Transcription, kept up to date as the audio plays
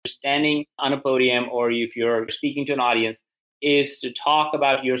standing on a podium or if you're speaking to an audience is to talk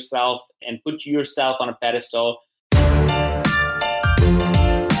about yourself and put yourself on a pedestal.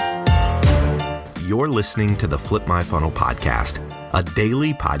 You're listening to the Flip My Funnel podcast, a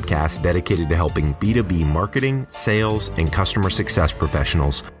daily podcast dedicated to helping B2B marketing, sales, and customer success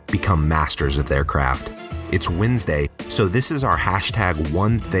professionals become masters of their craft. It's Wednesday, so this is our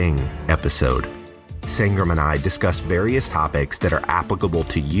 #OneThing episode. Sangram and I discuss various topics that are applicable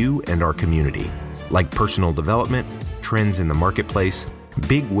to you and our community, like personal development, trends in the marketplace,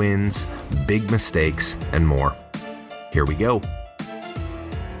 big wins, big mistakes, and more. Here we go.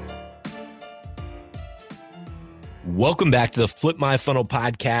 Welcome back to the Flip My Funnel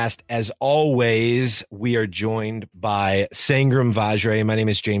podcast. As always, we are joined by Sangram Vajre. My name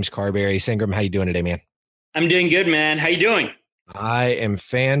is James Carbary. Sangram, how you doing today, man? I'm doing good, man. How you doing? I am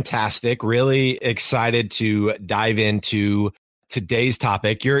fantastic. Really excited to dive into today's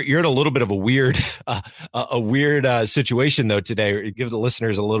topic. You're in a little bit of a weird situation though today. Give the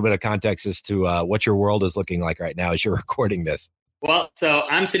listeners a little bit of context as to what your world is looking like right now as you're recording this. Well, so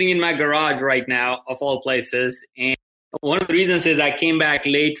I'm sitting in my garage right now, of all places, and one of the reasons is I came back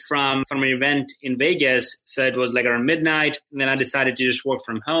late from an event in Vegas, so it was like around midnight, and then I decided to just work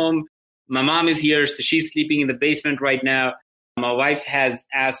from home. My mom is here, so she's sleeping in the basement right now. My wife has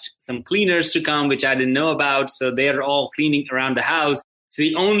asked some cleaners to come, which I didn't know about, so they're all cleaning around the house. So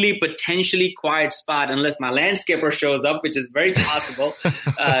the only potentially quiet spot, unless my landscaper shows up, which is very possible,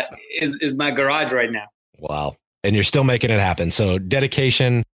 is my garage right now. Wow. And you're still making it happen. So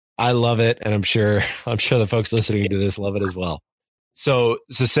dedication, I love it. And I'm sure the folks listening to this love it as well. So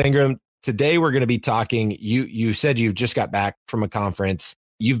Sangram, today we're going to be talking, you said you just got back from a conference.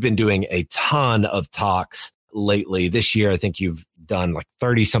 You've been doing a ton of talks lately. This year, I think you've done like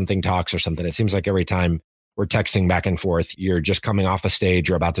 30 something talks or something. It seems like every time we're texting back and forth, you're just coming off a stage,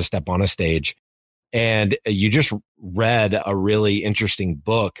 you're about to step on a stage. And you just read a really interesting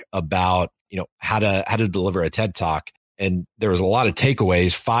book about, how to deliver a TED Talk. And there was a lot of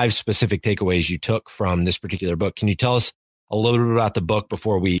takeaways, 5 specific takeaways you took from this particular book. Can you tell us a little bit about the book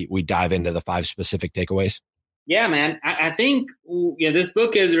before we dive into the 5 specific takeaways? Yeah, man. I think this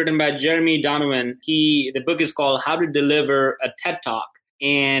book is written by Jeremy Donovan. The book is called How to Deliver a TED Talk.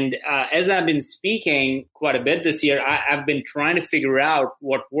 And as I've been speaking quite a bit this year, I've been trying to figure out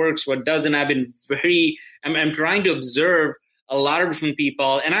what works, what doesn't. I'm trying to observe a lot of different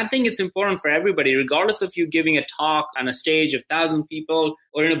people. And I think it's important for everybody, regardless of you giving a talk on a stage of 1,000 people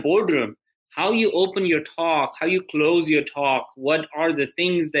or in a boardroom, how you open your talk, how you close your talk, what are the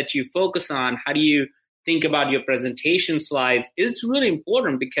things that you focus on, how do you think about your presentation slides. It's really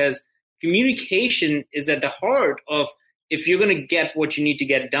important because communication is at the heart of if you're going to get what you need to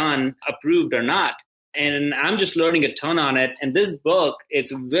get done, approved or not. And I'm just learning a ton on it. And this book,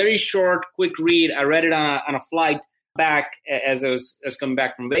 it's a very short, quick read. I read it on a flight back as I was coming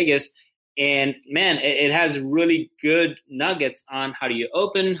back from Vegas. And man, it has really good nuggets on how do you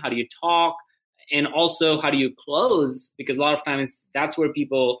open, how do you talk, and also how do you close? Because a lot of times that's where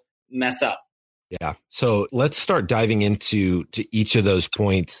people mess up. Yeah. So let's start diving into each of those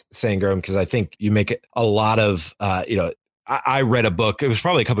points, Sangram, because I think you make a lot of, I read a book. It was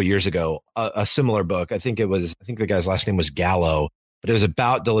probably a couple of years ago, a similar book. I think the guy's last name was Gallo, but it was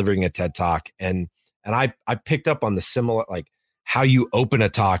about delivering a TED Talk. And I picked up on the similar, like how you open a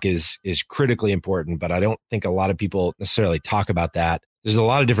talk is critically important, but I don't think a lot of people necessarily talk about that. There's a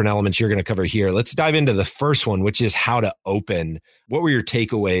lot of different elements you're going to cover here. Let's dive into the first one, which is how to open. What were your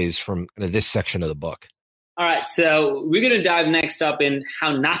takeaways from this section of the book? All right. So we're going to dive next up in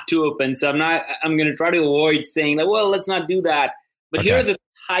how not to open. So I'm going to try to avoid saying that, well, let's not do that. But okay. Here are the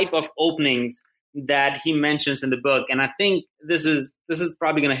type of openings that he mentions in the book. And I think this is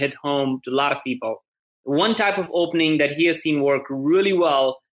probably going to hit home to a lot of people. One type of opening that he has seen work really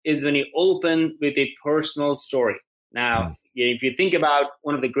well is when you open with a personal story. Now, if you think about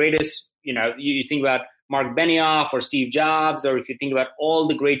one of the greatest, you think about Mark Benioff or Steve Jobs, or if you think about all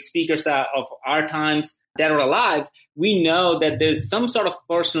the great speakers of our times that are alive, we know that there's some sort of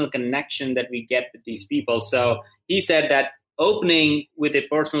personal connection that we get with these people. So he said that opening with a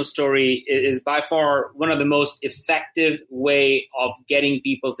personal story is by far one of the most effective way of getting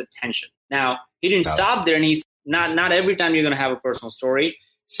people's attention. Now, he didn't stop there, and he's not every time you're going to have a personal story.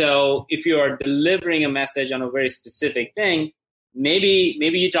 So if you are delivering a message on a very specific thing, maybe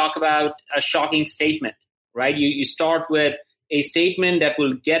you talk about a shocking statement, right? You start with a statement that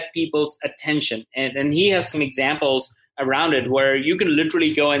will get people's attention. And he has some examples around it where you can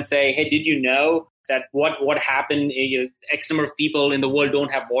literally go and say, hey, did you know that what happened, X number of people in the world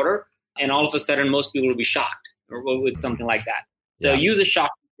don't have water? And all of a sudden, most people will be shocked with something like that. So use a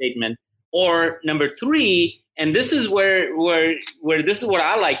shocking statement. Or number three, and this is where this is what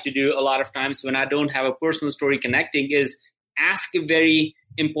I like to do a lot of times when I don't have a personal story connecting, is ask a very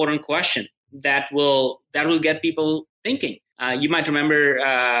important question that will get people thinking. You might remember,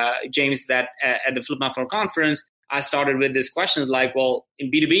 James, that at the Flip My Funnel conference, I started with these questions like, well, in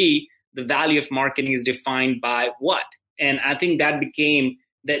B2B, the value of marketing is defined by what? And I think that became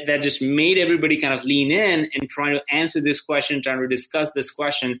that just made everybody kind of lean in and trying to answer this question, trying to discuss this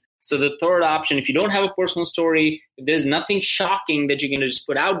question. So the third option, if you don't have a personal story, if there's nothing shocking that you're going to just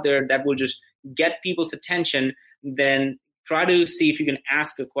put out there that will just get people's attention, then try to see if you can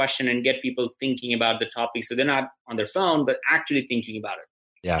ask a question and get people thinking about the topic. So they're not on their phone, but actually thinking about it.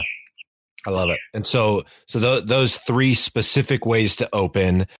 Yeah, I love it. And so those three specific ways to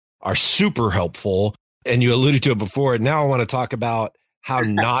open are super helpful. And you alluded to it before. Now I want to talk about how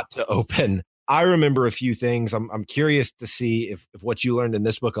not to open. I remember a few things. I'm curious to see if what you learned in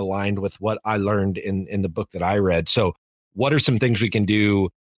this book aligned with what I learned in the book that I read. So what are some things we can do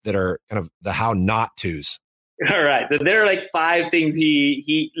that are kind of the how not to's? All right. So there are like 5 things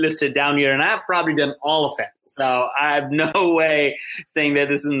he listed down here, and I've probably done all of it. So I have no way saying that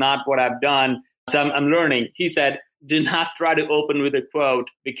this is not what I've done. So I'm learning. He said, do not try to open with a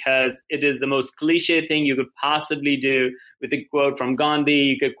quote because it is the most cliche thing you could possibly do. With a quote from Gandhi,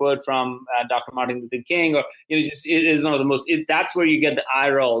 you could quote from Dr. Martin Luther King, or it is one of the most, that's where you get the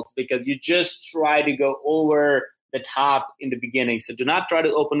eye rolls because you just try to go over the top in the beginning. So do not try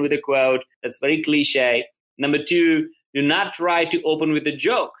to open with a quote. That's very cliche. Number 2, do not try to open with a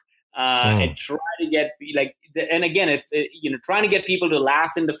joke. And try to get and again, if trying to get people to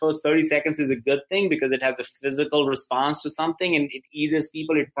laugh in the first 30 seconds is a good thing because it has a physical response to something and it eases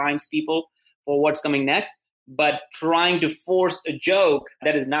people, it primes people for what's coming next. But trying to force a joke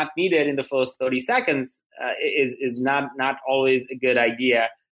that is not needed in the first 30 seconds is not always a good idea.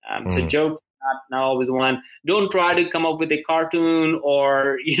 So jokes not always one. Don't try to come up with a cartoon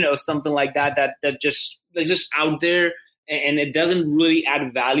or something like that's just out there. And it doesn't really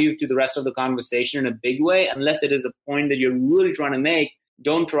add value to the rest of the conversation in a big way, unless it is a point that you're really trying to make.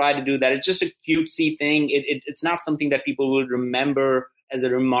 Don't try to do that. It's just a cutesy thing. It's not something that people will remember as a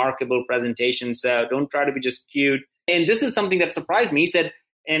remarkable presentation. So don't try to be just cute. And this is something that surprised me. He said,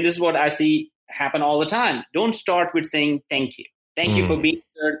 and this is what I see happen all the time. Don't start with saying thank you. Thank you for being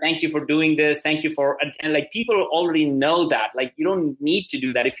here. Thank you for doing this. Thank you for, and like people already know that. Like you don't need to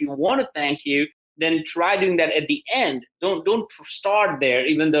do that. If you want to thank you, then try doing that at the end. Don't start there,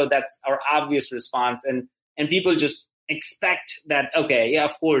 even though that's our obvious response. And people just expect that, okay, yeah,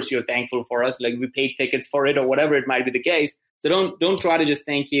 of course you're thankful for us. Like we paid tickets for it or whatever it might be the case. So don't try to just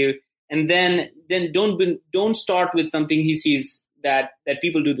thank you. And then don't start with something he sees that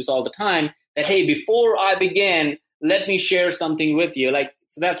people do this all the time, that, hey, before I begin, let me share something with you. Like,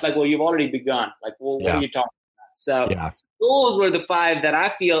 so that's like, well, you've already begun. Like, well, what are you talking about? So those were the 5 that I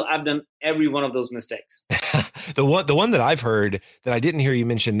feel I've done every one of those mistakes. The one that I've heard that I didn't hear you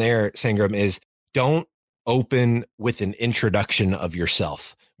mention there, Sangram, is don't open with an introduction of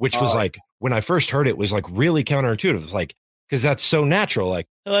yourself, which was like, when I first heard it was like really counterintuitive. It was like, because that's so natural. Like,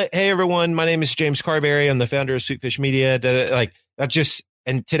 hey, everyone, my name is James Carbary. I'm the founder of Sweetfish Media. Like that just,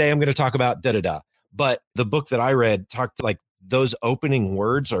 and today I'm going to talk about da-da-da. But the book that I read talked like those opening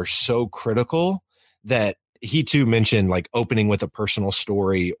words are so critical that he too mentioned like opening with a personal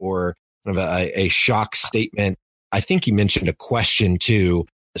story or kind of a shock statement. I think he mentioned a question too.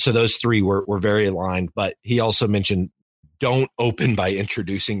 So those 3 were very aligned, but he also mentioned don't open by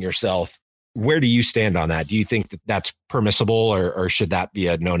introducing yourself. Where do you stand on that? Do you think that that's permissible or should that be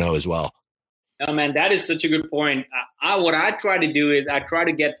a no-no as well? Oh man, that is such a good point. What I try to do is I try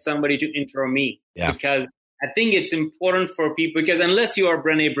to get somebody to intro me because I think it's important for people, because unless you are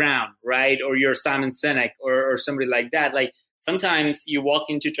Brené Brown, right, or you're Simon Sinek or somebody like that, like sometimes you walk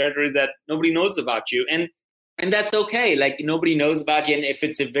into territories that nobody knows about you, and that's okay. Like nobody knows about you, and if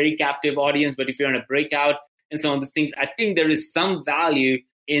it's a very captive audience, but if you're in a breakout and some of these things, I think there is some value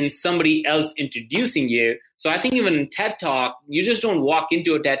in somebody else introducing you. So I think even in TED Talk, you just don't walk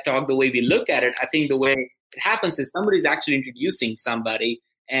into a TED Talk the way we look at it. I think the way it happens is somebody's actually introducing somebody.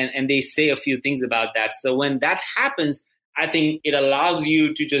 And they say a few things about that. So when that happens, I think it allows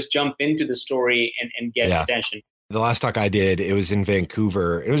you to just jump into the story and get attention. The last talk I did, it was in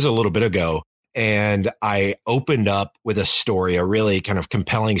Vancouver. It was a little bit ago. And I opened up with a story, a really kind of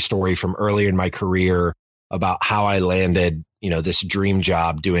compelling story from earlier in my career about how I landed, this dream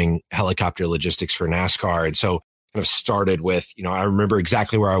job doing helicopter logistics for NASCAR. And so kind of started with, I remember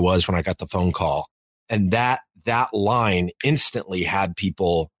exactly where I was when I got the phone call. And that line instantly had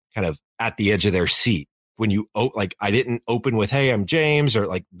people kind of at the edge of their seat, like, I didn't open with, "Hey, I'm James," or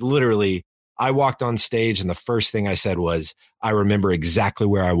like literally I walked on stage and the first thing I said was, "I remember exactly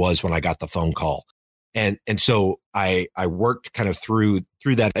where I was when I got the phone call." And so I worked kind of through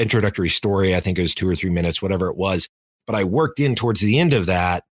that introductory story. I think it was 2 or 3 minutes, whatever it was. But I worked in towards the end of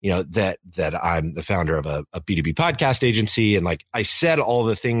that, that I'm the founder of a B2B podcast agency. And like I said, all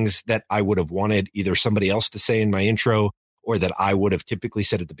the things that I would have wanted either somebody else to say in my intro or that I would have typically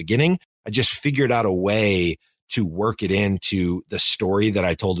said at the beginning. I just figured out a way to work it into the story that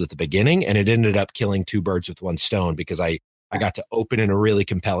I told at the beginning. And it ended up killing 2 birds with 1 stone because I got to open in a really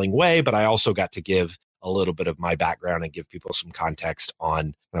compelling way, but I also got to give a little bit of my background and give people some context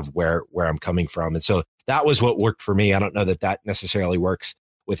on kind of where I'm coming from. And so that was what worked for me. I don't know that necessarily works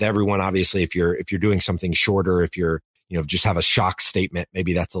with everyone. Obviously, if you're doing something shorter, if you're, just have a shock statement,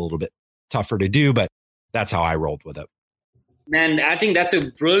 maybe that's a little bit tougher to do, but that's how I rolled with it. Man, I think that's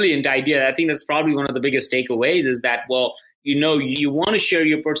a brilliant idea. I think that's probably one of the biggest takeaways is that, well, you want to share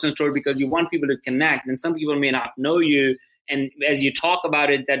your personal story because you want people to connect, and some people may not know you. And as you talk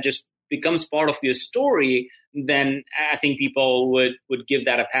about it, that just becomes part of your story, then I think people would give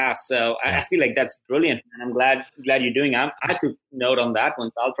that a pass. So I feel like that's brilliant, and I'm glad you're doing it. I took note on that one,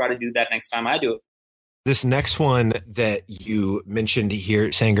 so I'll try to do that next time I do it. This next one that you mentioned here,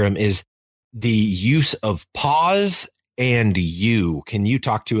 Sangram, is the use of pause and you. Can you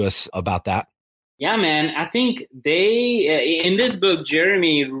talk to us about that? Yeah, man. I think in this book,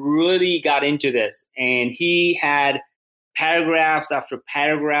 Jeremy really got into this, and he had paragraphs after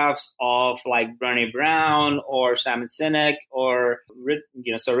paragraphs of like Brené Brown or Simon Sinek or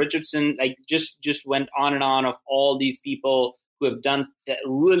Sir Richardson, like just went on and on of all these people who have done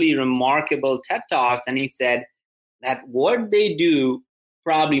really remarkable TED Talks. And he said that what they do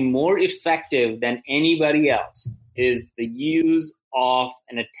probably more effective than anybody else is the use of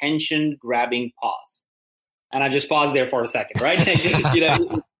an attention grabbing pause. And I just paused there for a second, right?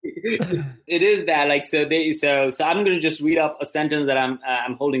 It is that, like, so I'm going to just read up a sentence that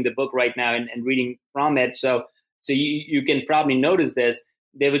I'm holding the book right now and reading from it. So you can probably notice this.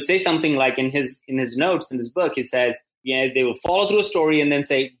 They would say something like in his notes in this book, he says, they will follow through a story and then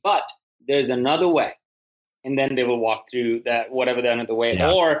say, but there's another way. And then they will walk through that, whatever the another way.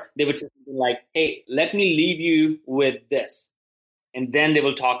 Yeah. Or they would say something like, hey, let me leave you with this. And then they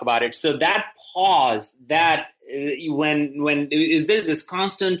will talk about it. So that pause, that when there's this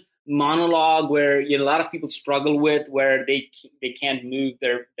constant monologue where a lot of people struggle with, where they can't move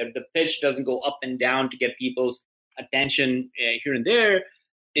the pitch doesn't go up and down to get people's attention here and there.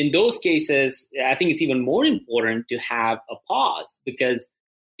 In those cases, I think it's even more important to have a pause, because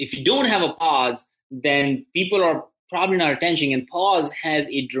if you don't have a pause, then people are probably not attention, and pause has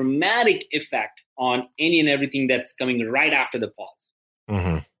a dramatic effect on any and everything that's coming right after the pause.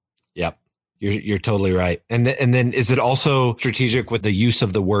 Mm-hmm. Yep. You're totally right. And then is it also strategic with the use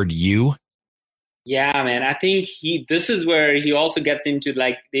of the word you? Yeah, man. I think this is where he also gets into,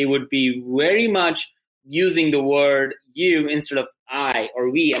 like, they would be very much using the word you instead of I or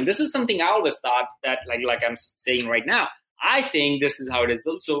we. And this is something I always thought that, like I'm saying right now, I think this is how it is.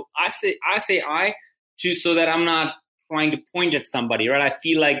 So I say I so that I'm not trying to point at somebody, right? I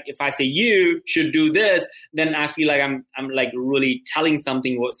feel like if I say you should do this, then I feel like I'm like really telling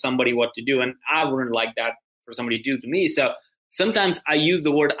somebody what to do, and I wouldn't like that for somebody to do to me. So sometimes I use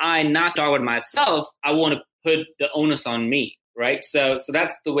the word I, not talk about myself. I want to put the onus on me, right? So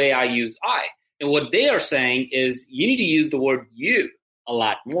that's the way I use I. And what they are saying is you need to use the word you a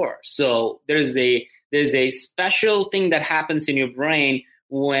lot more. So there's a special thing that happens in your brain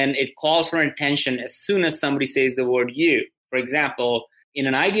when it calls for attention as soon as somebody says the word you. For example, in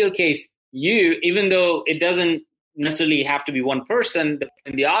an ideal case, you, even though it doesn't necessarily have to be one person,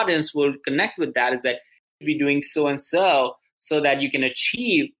 the audience will connect with that, is that you be doing so and so that you can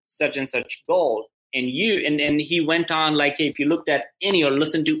achieve such and such goal. And he went on, like, hey, if you looked at any or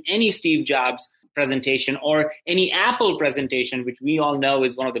listened to any Steve Jobs presentation or any Apple presentation, which we all know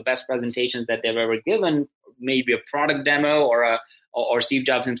is one of the best presentations that they've ever given, maybe a product demo or Steve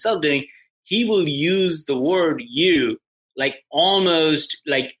Jobs himself doing, he will use the word you like almost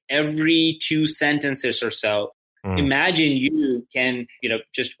like every 2 sentences or so. Imagine you can,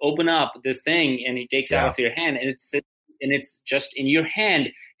 just open up this thing and he takes out of your hand and it's just in your hand.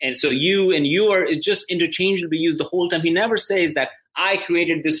 And so you and you are, it's just interchangeably used the whole time. He never says that I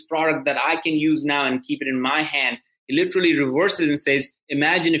created this product that I can use now and keep it in my hand. He literally reverses and says,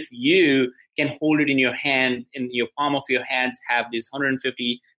 imagine if you can hold it in your hand, in your palm of your hands, have these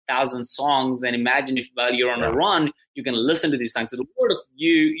 150,000 songs. And imagine if while you're on a run, you can listen to these songs. So the word of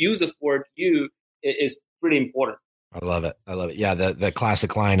you, use of word you is pretty important. I love it. Yeah. The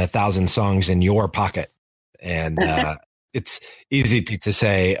classic line, 1,000 songs in your pocket. And it's easy to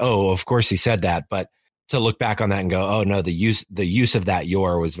say, oh, of course he said that. But to look back on that and go, oh no, the use of that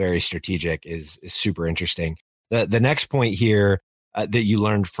 "your" was very strategic is super interesting. The next point here that you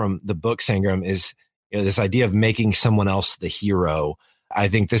learned from the book, Sangram, is this idea of making someone else the hero. I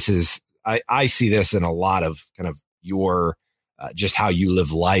think this is I see this in a lot of kind of your just how you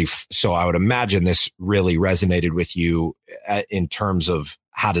live life. So I would imagine this really resonated with you in terms of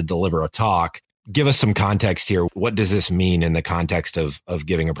how to deliver a talk. Give us some context here. What does this mean in the context of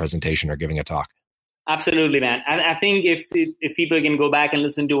giving a presentation or giving a talk? Absolutely, man. I think if people can go back and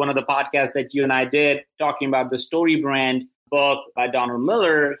listen to one of the podcasts that you and I did talking about the Story Brand book by Donald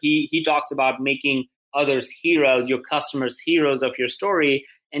Miller, he talks about making others heroes, your customers heroes of your story.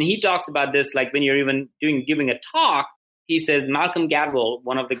 And he talks about this like when you're even giving a talk. He says Malcolm Gladwell,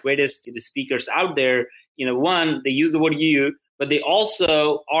 one of the greatest speakers out there, one, they use the word "you," but they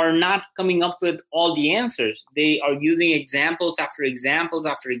also are not coming up with all the answers. They are using examples after examples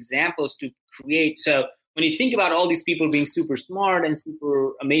after examples to create. So when you think about all these people being super smart and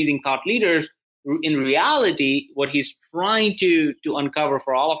super amazing thought leaders, in reality, what he's trying to uncover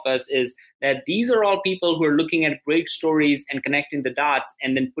for all of us is that these are all people who are looking at great stories and connecting the dots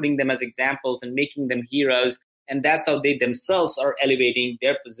and then putting them as examples and making them heroes. And that's how they themselves are elevating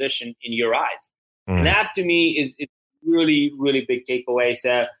their position in your eyes. And that to me is really, really big takeaway.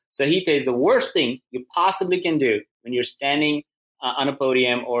 So he says the worst thing you possibly can do when you're standing on a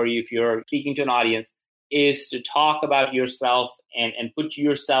podium or if you're speaking to an audience is to talk about yourself and put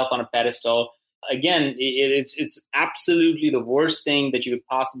yourself on a pedestal. Again, it's absolutely the worst thing that you could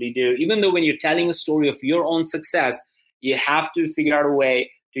possibly do. Even though when you're telling a story of your own success, you have to figure out a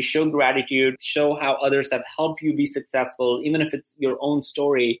way to show gratitude, show how others have helped you be successful, even if it's your own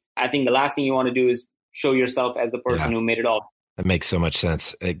story. I think the last thing you want to do is show yourself as the person who made it all. That makes so much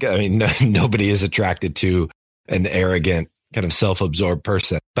sense. I mean, nobody is attracted to an arrogant, kind of self-absorbed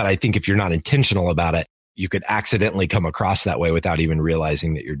person. But I think if you're not intentional about it, you could accidentally come across that way without even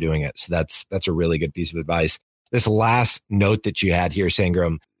realizing that you're doing it. So that's a really good piece of advice. This last note that you had here,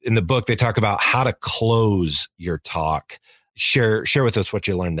 Sangram, in the book, they talk about how to close your talk. Share with us what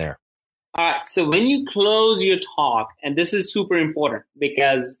you learned there. All right. So when you close your talk, and this is super important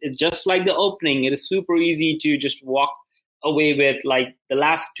because it's just like the opening, it is super easy to just walk away with like the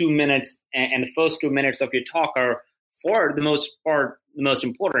last 2 minutes and the first 2 minutes of your talk are for the most part, the most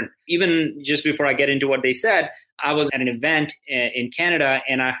important. Even just before I get into what they said, I was at an event in Canada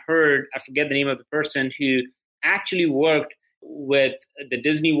and I forget the name of the person who actually worked with the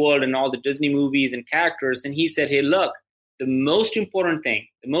Disney World and all the Disney movies and characters. And he said, hey, look, the most important thing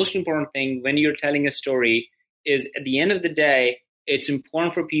when you're telling a story is at the end of the day, it's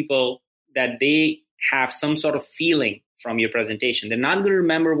important for people that they have some sort of feeling from your presentation. They're not going to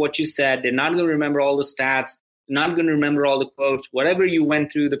remember what you said. They're not going to remember all the stats. They're not going to remember all the quotes, whatever you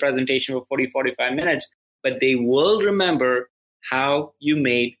went through the presentation for 40, 45 minutes, but they will remember how you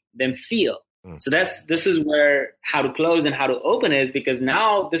made them feel. So this is where how to close and how to open is, because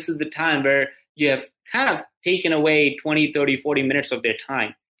now this is the time where you have kind of taken away 20, 30, 40 minutes of their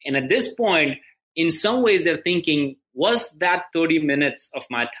time. And at this point, in some ways, they're thinking, was that 30 minutes of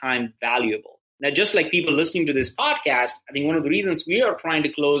my time valuable? Now, just like people listening to this podcast, I think one of the reasons we are trying to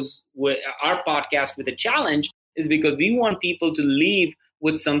close with our podcast with a challenge is because we want people to leave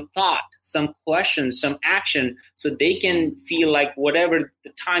with some thought, some questions, some action, so they can feel like whatever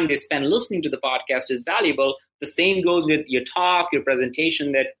the time they spend listening to the podcast is valuable. The same goes with your talk, your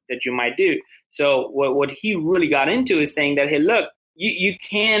presentation that you might do. So what he really got into is saying that, hey, look, you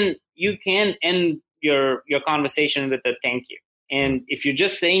can end your conversation with a thank you. And if you're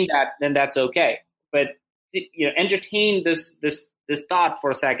just saying that, then that's okay. But entertain this thought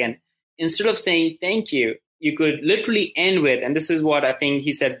for a second. Instead of saying thank you, you could literally end with, and this is what I think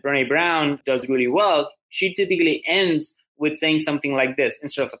he said Brené Brown does really well. She typically ends with saying something like this.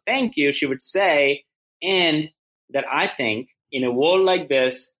 Instead of a thank you, she would say, and that I think in a world like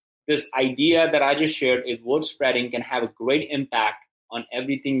this idea that I just shared is word spreading can have a great impact on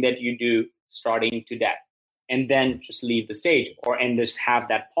everything that you do starting today. And then just leave the stage and just have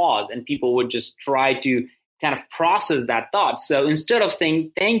that pause. And people would just try to kind of process that thought. So instead of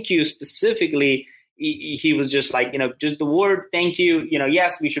saying thank you specifically, he was just like, just the word thank you,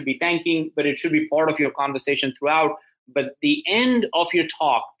 yes, we should be thanking, but it should be part of your conversation throughout. But the end of your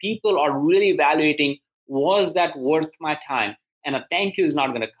talk, people are really evaluating, was that worth my time? And a thank you is not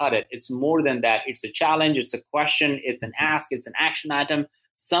going to cut it. It's more than that. It's a challenge. It's a question. It's an ask. It's an action item,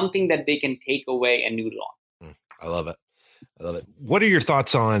 something that they can take away and noodle on. I love it. What are your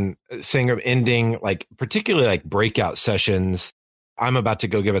thoughts on Sangram ending, like particularly like breakout sessions I'm about to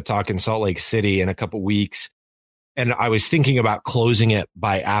go give a talk in Salt Lake City in a couple weeks. And I was thinking about closing it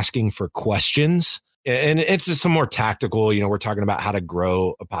by asking for questions. And it's just some more tactical, we're talking about how to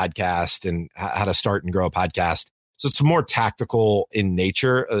grow a podcast and how to start and grow a podcast. So it's more tactical in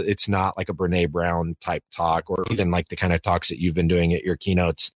nature. It's not like a Brene Brown type talk or even like the kind of talks that you've been doing at your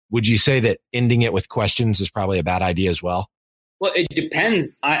keynotes. Would you say that ending it with questions is probably a bad idea as well? Well, it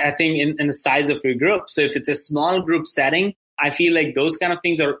depends, I think, in the size of your group. So if it's a small group setting, I feel like those kind of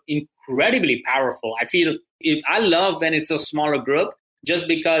things are incredibly powerful. I love when it's a smaller group, just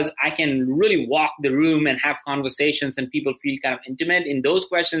because I can really walk the room and have conversations and people feel kind of intimate in those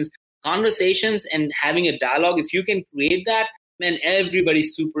conversations and having a dialogue. If you can create that, man,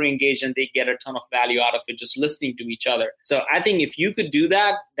 everybody's super engaged and they get a ton of value out of it just listening to each other. So I think if you could do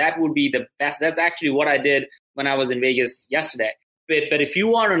that, that would be the best. That's actually what I did when I was in Vegas yesterday. But if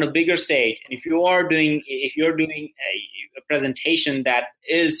you are on a bigger stage and if you're doing a presentation that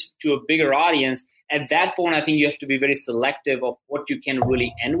is to a bigger audience, at that point, I think you have to be very selective of what you can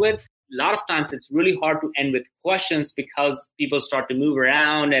really end with. A lot of times it's really hard to end with questions because people start to move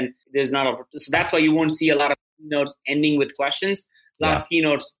around and there's not so that's why you won't see a lot of keynotes ending with questions. A lot of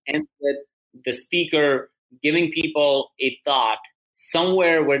keynotes end with the speaker giving people a thought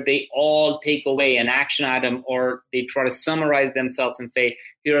somewhere where they all take away an action item, or they try to summarize themselves and say,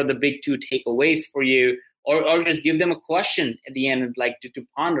 here are the big 2 takeaways for you, or just give them a question at the end, like to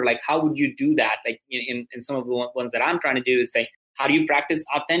ponder, like, how would you do that? Like in some of the ones that I'm trying to do is say, how do you practice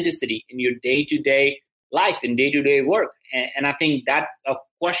authenticity in your day-to-day life, in day-to-day work? And I think that a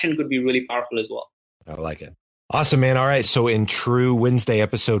question could be really powerful as well. I like it. Awesome, man. All right. So in true Wednesday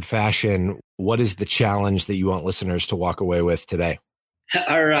episode fashion, what is the challenge that you want listeners to walk away with today?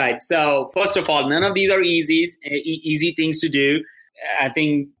 All right. So first of all, none of these are easy things to do. I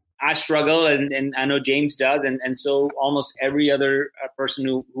think I struggle, and I know James does, and so almost every other person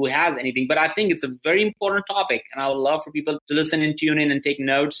who has anything. But I think it's a very important topic, and I would love for people to listen and tune in and take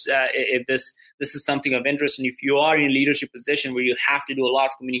notes if this is something of interest. And if you are in a leadership position where you have to do a lot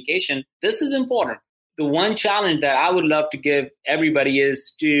of communication, this is important. The one challenge that I would love to give everybody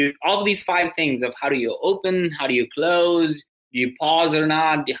is to all of these 5 things of how do you open, how do you close, do you pause or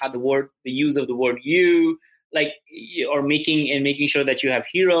not, the use of the word you, or making sure that you have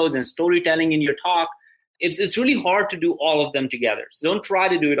heroes and storytelling in your talk. It's really hard to do all of them together. So don't try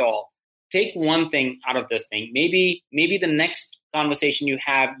to do it all. Take one thing out of this thing. Maybe the next conversation you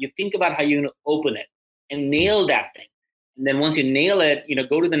have, you think about how you're going to open it and nail that thing. And then once you nail it,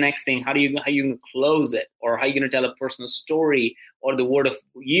 go to the next thing. How you going to close it, or how you going to tell a personal story, or the word of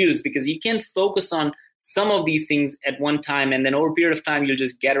use, because you can't focus on some of these things at one time, and then over a period of time, you'll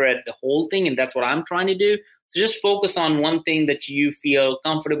just get at the whole thing. And that's what I'm trying to do. So just focus on one thing that you feel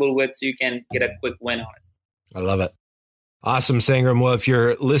comfortable with so you can get a quick win on it. I love it. Awesome, Sangram. Well, if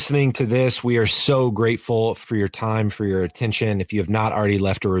you're listening to this, we are so grateful for your time, for your attention. If you have not already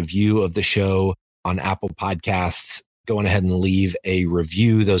left a review of the show on Apple Podcasts, go on ahead and leave a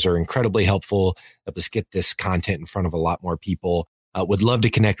review. Those are incredibly helpful. Help us get this content in front of a lot more people. Would love to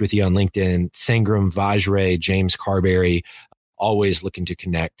connect with you on LinkedIn. Sangram Vajre, James Carbary, always looking to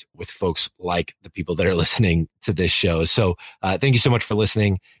connect with folks like the people that are listening to this show. So thank you so much for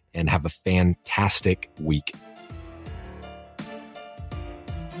listening, and have a fantastic week.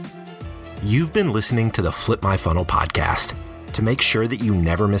 You've been listening to the Flip My Funnel podcast. To make sure that you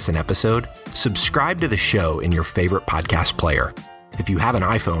never miss an episode, subscribe to the show in your favorite podcast player. If you have an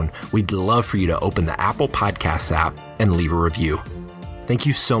iPhone, we'd love for you to open the Apple Podcasts app and leave a review. Thank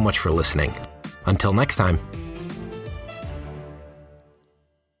you so much for listening. Until next time.